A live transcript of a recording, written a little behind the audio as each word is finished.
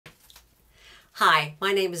Hi,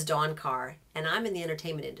 my name is Dawn Carr, and I'm in the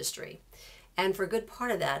entertainment industry. And for a good part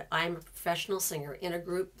of that, I'm a professional singer in a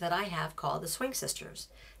group that I have called the Swing Sisters.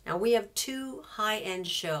 Now, we have two high-end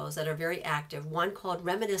shows that are very active, one called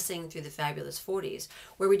Reminiscing Through the Fabulous 40s,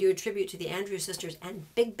 where we do a tribute to the Andrews Sisters and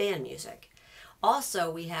big band music. Also,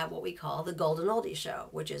 we have what we call the Golden Oldies show,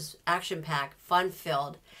 which is action-packed,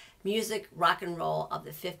 fun-filled music, rock and roll of the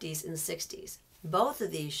 50s and 60s. Both of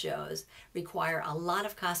these shows require a lot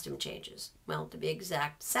of costume changes. Well, to be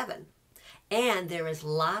exact, 7. And there is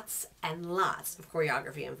lots and lots of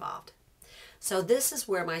choreography involved. So this is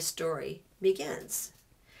where my story begins.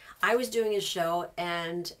 I was doing a show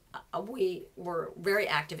and we were very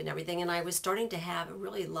active in everything, and I was starting to have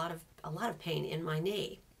a lot of pain in my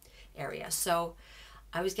knee area. So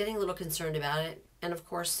I was getting a little concerned about it, and of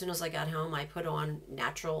course, as soon as I got home, I put on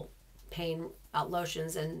natural pain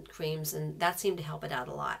lotions and creams, and that seemed to help it out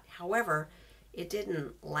a lot. However, it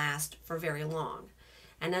didn't last for very long.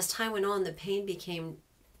 And as time went on, the pain became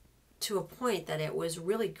to a point that it was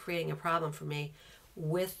really creating a problem for me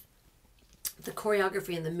with the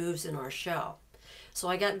choreography and the moves in our show. So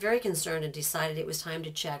I got very concerned and decided it was time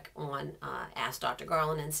to check on, ask Dr.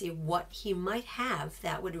 Garland and see what he might have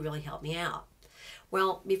that would really help me out.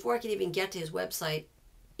 Well, before I could even get to his website,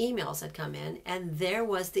 emails had come in, and there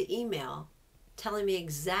was the email telling me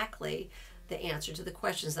exactly the answer to the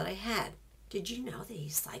questions that I had. Did you know that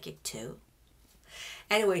he's psychic too?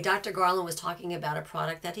 Anyway, Dr. Garland was talking about a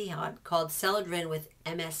product that he had called Celadrin with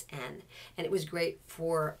MSN, and it was great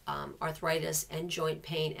for arthritis and joint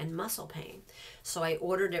pain and muscle pain. So I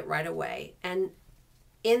ordered it right away, and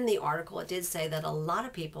in the article it did say that a lot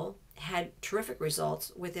of people had terrific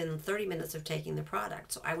results within 30 minutes of taking the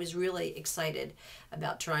product. So I was really excited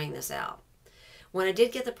about trying this out. When I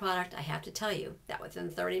did get the product, I have to tell you that within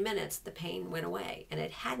 30 minutes the pain went away, and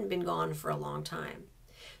it hadn't been gone for a long time.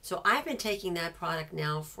 So I've been taking that product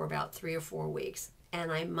now for about 3 or 4 weeks,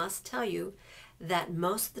 and I must tell you that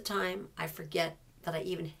most of the time I forget that I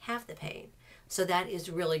even have the pain. So that is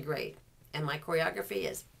really great, and my choreography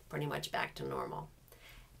is pretty much back to normal.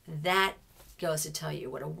 That goes to tell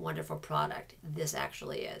you what a wonderful product this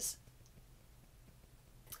actually is.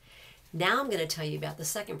 Now I'm going to tell you about the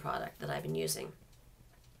second product that I've been using.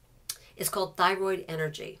 It's called Thyroid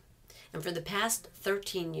Energy. And for the past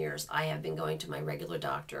 13 years, I have been going to my regular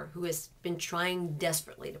doctor, who has been trying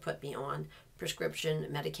desperately to put me on prescription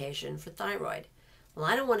medication for thyroid. Well,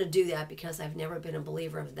 I don't want to do that because I've never been a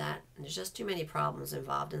believer of that, and there's just too many problems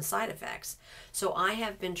involved and side effects. So I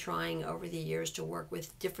have been trying over the years to work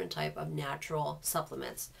with different type of natural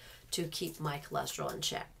supplements to keep my cholesterol in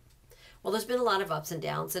check. Well, there's been a lot of ups and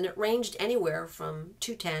downs, and it ranged anywhere from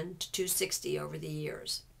 210 to 260 over the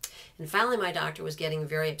years. And finally, my doctor was getting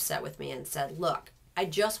very upset with me and said, look, I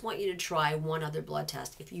just want you to try one other blood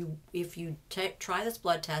test. If you try this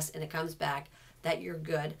blood test and it comes back that you're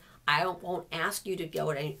good, I won't ask you to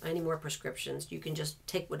go at any more prescriptions. You can just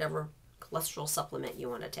take whatever cholesterol supplement you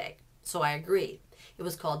want to take. So I agreed. It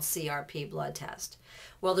was called CRP blood test.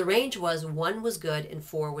 Well, the range was 1 was good and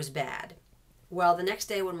 4 was bad. Well, the next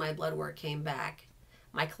day when my blood work came back,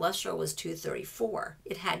 my cholesterol was 234.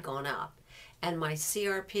 It had gone up. And my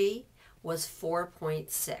CRP was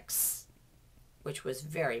 4.6, which was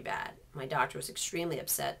very bad. My doctor was extremely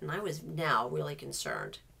upset, and I was now really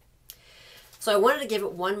concerned. So I wanted to give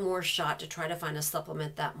it one more shot to try to find a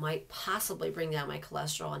supplement that might possibly bring down my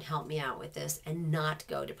cholesterol and help me out with this and not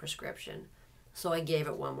go to prescription. So I gave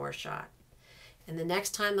it one more shot. And the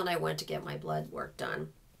next time that I went to get my blood work done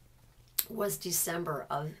was December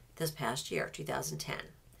of this past year, 2010.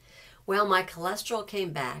 Well, my cholesterol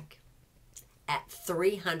came back at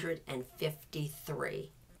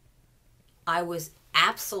 353. I was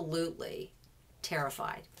absolutely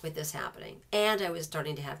terrified with this happening, and I was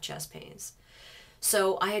starting to have chest pains.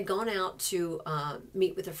 So I had gone out to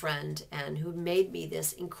meet with a friend and who made me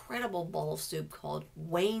this incredible bowl of soup called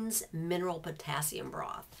Wayne's Mineral Potassium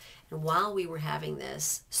Broth. And while we were having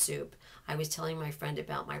this soup, I was telling my friend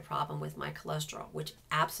about my problem with my cholesterol, which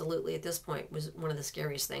absolutely at this point was one of the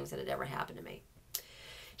scariest things that had ever happened to me.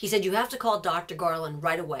 He said, you have to call Dr. Garland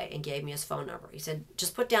right away, and gave me his phone number. He said,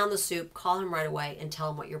 just put down the soup, call him right away, and tell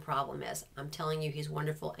him what your problem is. I'm telling you, he's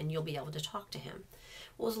wonderful, and you'll be able to talk to him.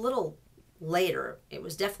 Well, it was a little later. It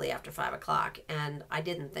was definitely after 5 o'clock, and I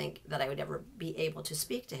didn't think that I would ever be able to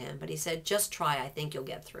speak to him. But he said, just try. I think you'll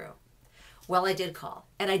get through. Well, I did call,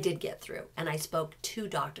 and I did get through, and I spoke to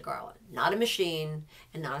Dr. Garland, not a machine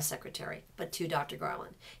and not a secretary, but to Dr.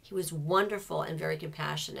 Garland. He was wonderful and very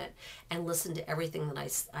compassionate and listened to everything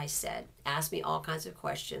that I said, asked me all kinds of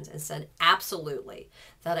questions, and said absolutely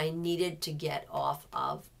that I needed to get on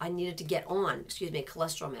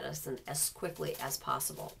cholesterol medicine as quickly as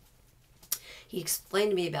possible. He explained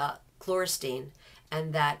to me about chloristine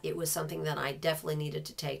and that it was something that I definitely needed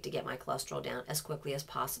to take to get my cholesterol down as quickly as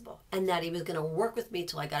possible, and that he was going to work with me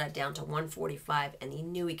till I got it down to 145, and he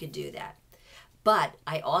knew he could do that. But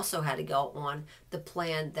I also had to go on the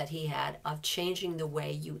plan that he had of changing the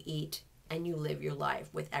way you eat and you live your life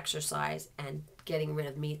with exercise and getting rid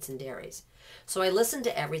of meats and dairies. So I listened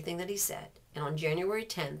to everything that he said, and on January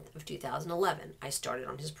 10th of 2011, I started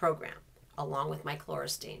on his program along with my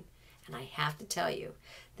chloristine. And I have to tell you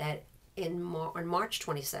that on March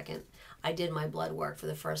 22nd, I did my blood work for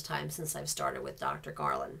the first time since I've started with Dr.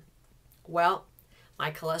 Garland. Well,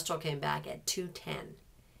 my cholesterol came back at 210.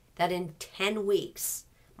 That in 10 weeks,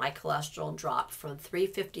 my cholesterol dropped from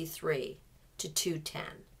 353 to 210,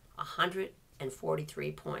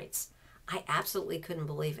 143 points. I absolutely couldn't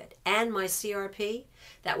believe it. And my CRP,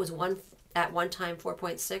 that was at one time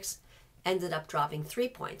 4.6, ended up dropping 3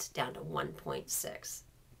 points down to 1.6.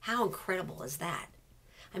 How incredible is that?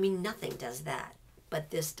 I mean, nothing does that, but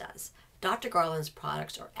this does. Dr. Garland's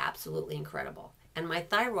products are absolutely incredible. And my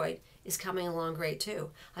thyroid is coming along great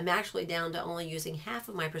too. I'm actually down to only using half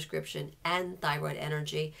of my prescription and thyroid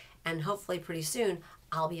energy, and hopefully pretty soon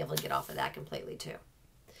I'll be able to get off of that completely too.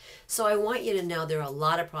 So I want you to know there are a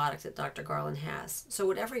lot of products that Dr. Garland has. So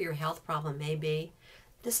whatever your health problem may be,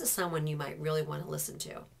 this is someone you might really want to listen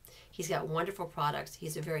to. He's got wonderful products.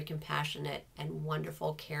 He's a very compassionate and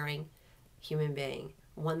wonderful, caring human being.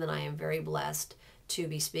 One that I am very blessed to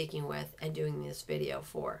be speaking with and doing this video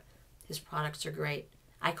for. His products are great.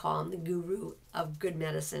 I call him the guru of good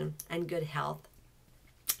medicine and good health.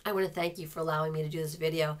 I want to thank you for allowing me to do this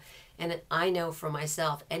video. And I know for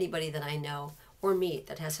myself, anybody that I know or meet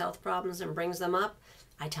that has health problems and brings them up,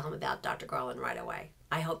 I tell them about Dr. Garland right away.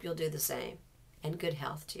 I hope you'll do the same. And good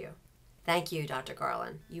health to you. Thank you, Dr.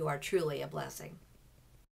 Garland. You are truly a blessing.